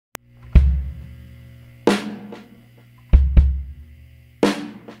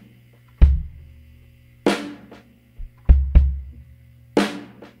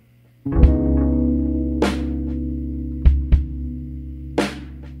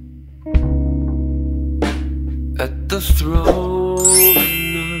at the throne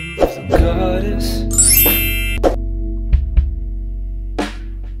of the goddess.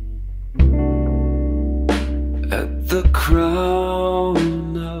 At the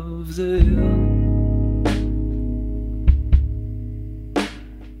crown of the hill.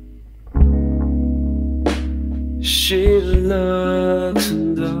 She looks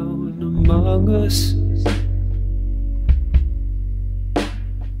down among us.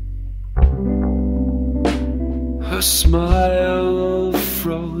 Her smile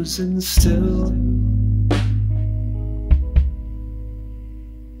frozen still.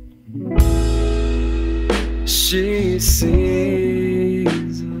 She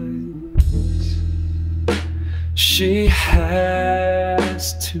sees us. She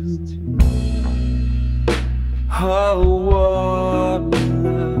has to. Her warm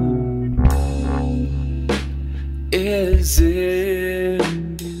love is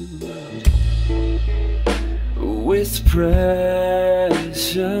imbued with prescience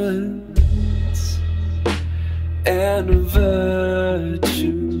and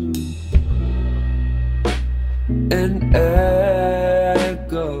virtue and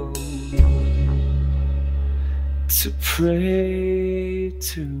echo to pray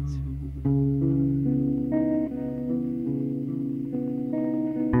to.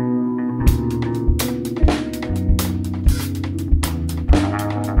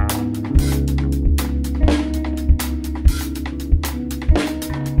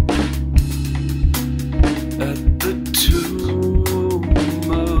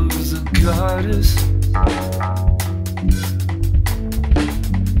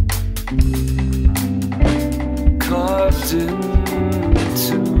 Carved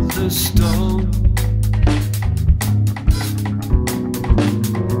into the stone.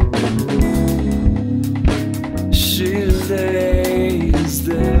 She lays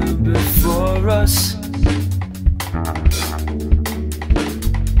there before us.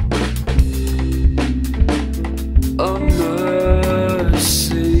 A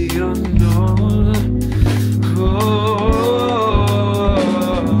mercy unknown.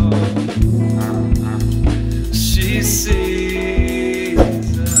 She sees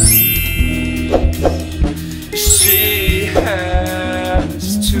us. She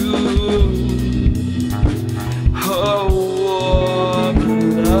has to. Her warm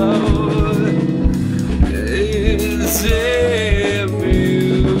love is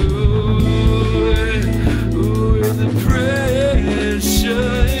imbued with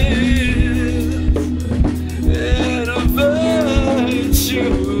pressure and a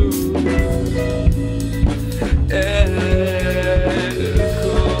virtue.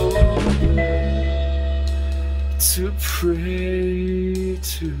 To pray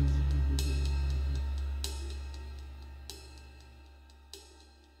to.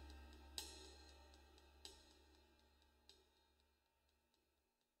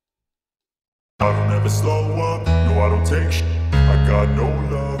 I don't ever slow up, no I don't take sh**. I got no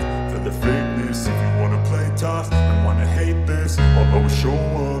love for the fakeness. If you wanna play tough and wanna hate this, I'll always show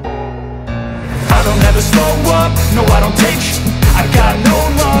up. I don't ever slow up, no I don't take sh**. I got no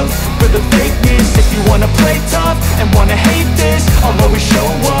love for the fakeness. If you wanna play tough and wanna hate this, I'll always show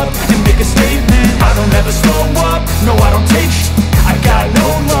up and make a statement. I don't ever slow up, no I don't take sh**. I got no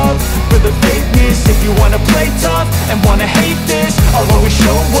love for the fakeness. If you wanna play tough and wanna hate this, I'll always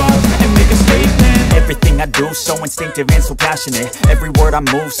show up and make a statement. Everything I do so instinctive and so passionate. Every word I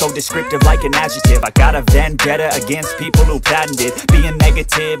move so descriptive like an adjective. I got a vendetta against people who patented being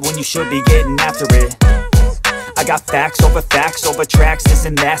negative when you should be getting after it. I got facts over tracks, this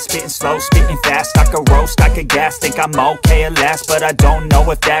and that. Spitting slow, spitting fast, I could roast, I could gas. Think I'm okay at last, but I don't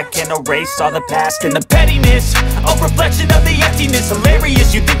know if that can erase all the past. And the pettiness, a reflection of the emptiness.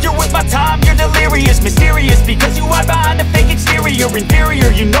 Hilarious, you think you're with my time, you're delirious. Mysterious, because you hide behind a fake exterior.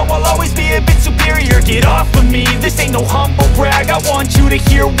 Inferior, you know I'll always be a bit superior. Get off of me, this ain't no humble brag. I want you to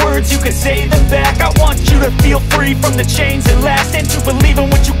hear words, you can say them back. I want you to feel free from the chains that last, and to believe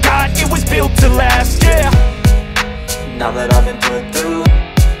in what you got, it was built to last, yeah. Now that I've been put through,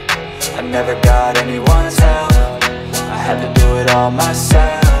 I never got anyone's help. I had to do it all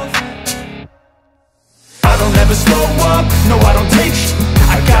myself. I don't ever slow up, no I don't take sh**.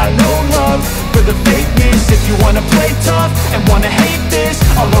 I got no love for the fakeness. If you wanna play tough and wanna hate this,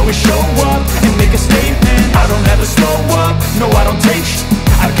 I'll always show up and make a statement. I don't ever slow up, no I don't take sh**.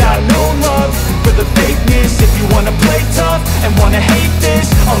 I got no love for the fakeness. If you wanna play tough and wanna hate this,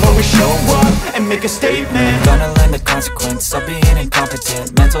 I'll always show up and make a statement. Gonna learn the consequence of being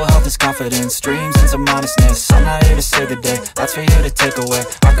incompetent. Mental health is confidence, dreams and some honestness. I'm not here to save the day, that's for you to take away.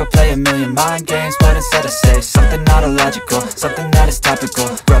 I could play a million mind games, but instead I say something not illogical, something that is topical.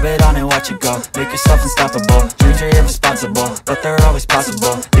 Rub it on and watch it go, make yourself unstoppable. Dreams are irresponsible, but they're always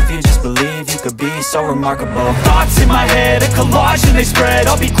possible. If you just believe, you could be so remarkable. Thoughts in my head, a collage and they spread.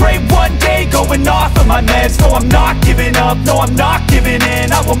 I'll be great one day, going off of my meds. No, I'm not giving up, no, I'm not giving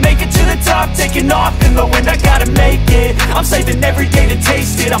in. I will make it to the top, taking off in the wind. I gotta make it, I'm saving every day to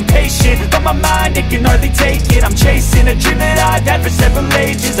taste it. I'm patient, but my mind, it can hardly take it. I'm chasing a dream that I've had for several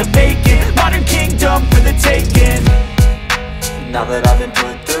ages. A vacant, modern kingdom for the taking. Now that I've been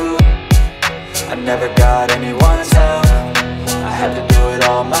put through, I never got anyone's help. I had to do it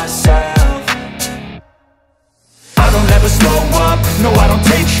all myself. I don't ever slow up, no I don't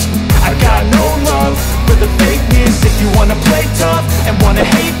take sh**. I got no love for the fakeness. If you wanna play tough and wanna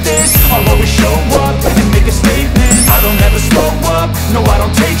hate this, I'll always show up and make a statement. I don't ever slow up, no I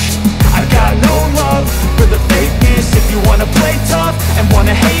don't take sh**. I got no love for the fakeness. If you wanna play tough and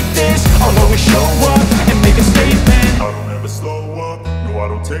wanna hate this, I'll always show up and make a statement. I don't ever slow up, no I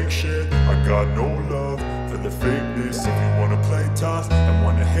don't take shit. I got no love for the fakeness. If you wanna play tough and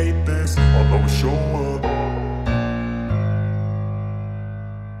wanna hate this, I'll always show up.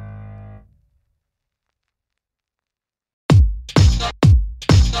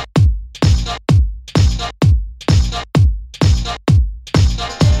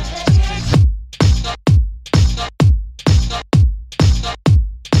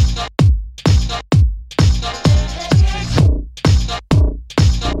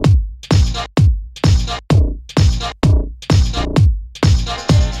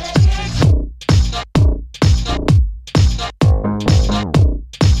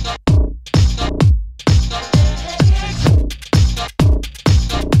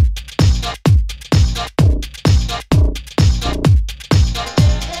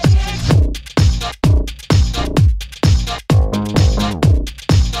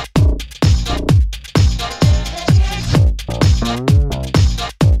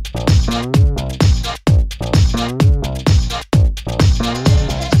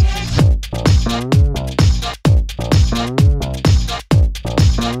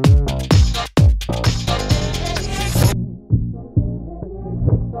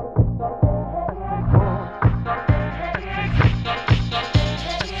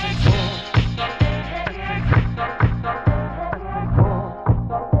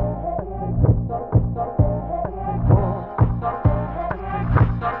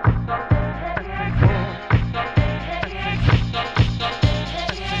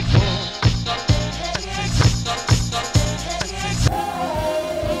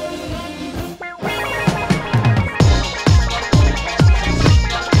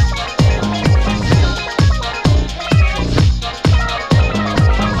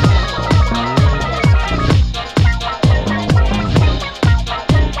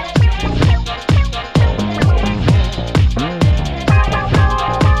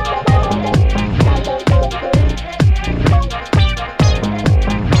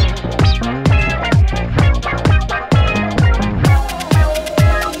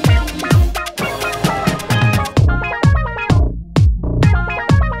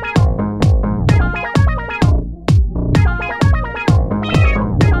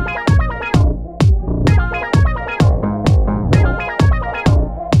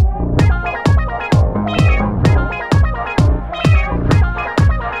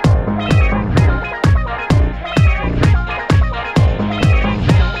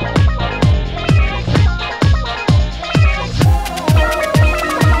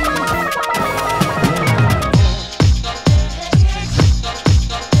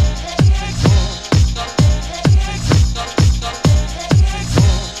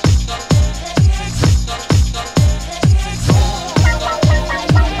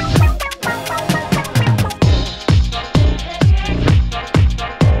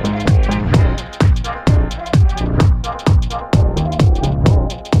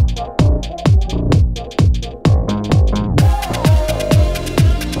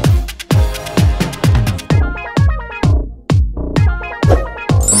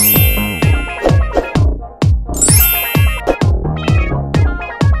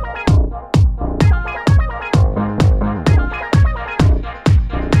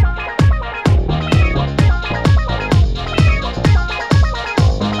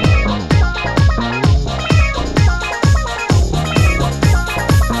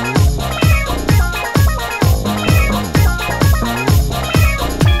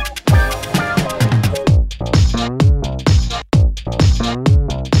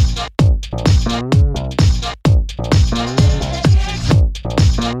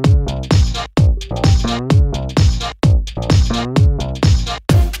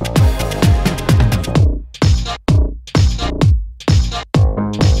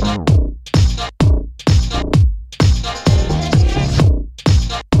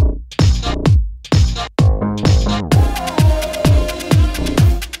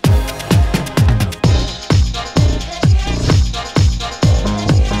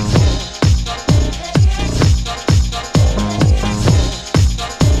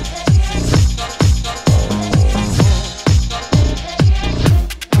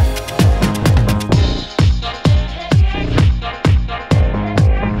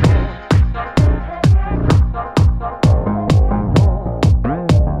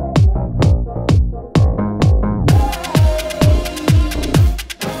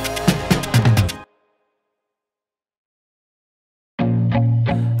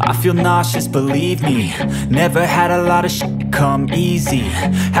 feel nauseous, believe me. Never had a lot of shit come easy.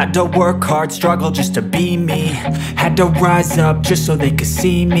 Had to work hard, struggle just to be me. Had to rise up just so they could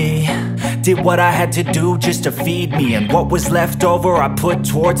see me. Did what I had to do just to feed me, and what was left over I put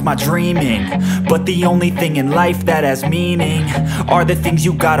towards my dreaming. But the only thing in life that has meaning are the things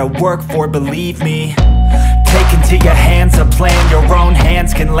you gotta work for, believe me. Take into your hands a plan, your own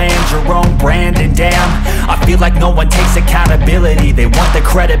hands can land your own brand. And damn, I feel like no one takes accountability. They want the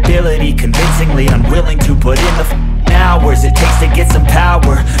credibility, convincingly unwilling to put in the hours it takes to get some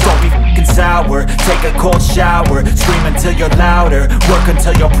power. Don't be f***ing sour, take a cold shower. Scream until you're louder, work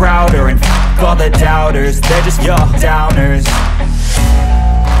until you're prouder. And f*** all the doubters, they're just your downers.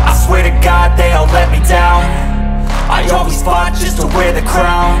 I swear to God they all let me down. I always fought just to wear the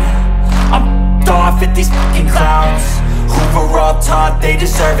crown. I'm off at these fucking clowns who were all taught they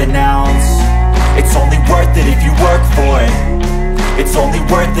deserve an ounce. It's only worth it if you work for it. It's only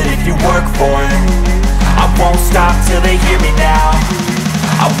worth it if you work for it. I won't stop till they hear me now.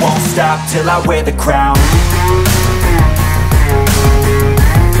 I won't stop till I wear the crown.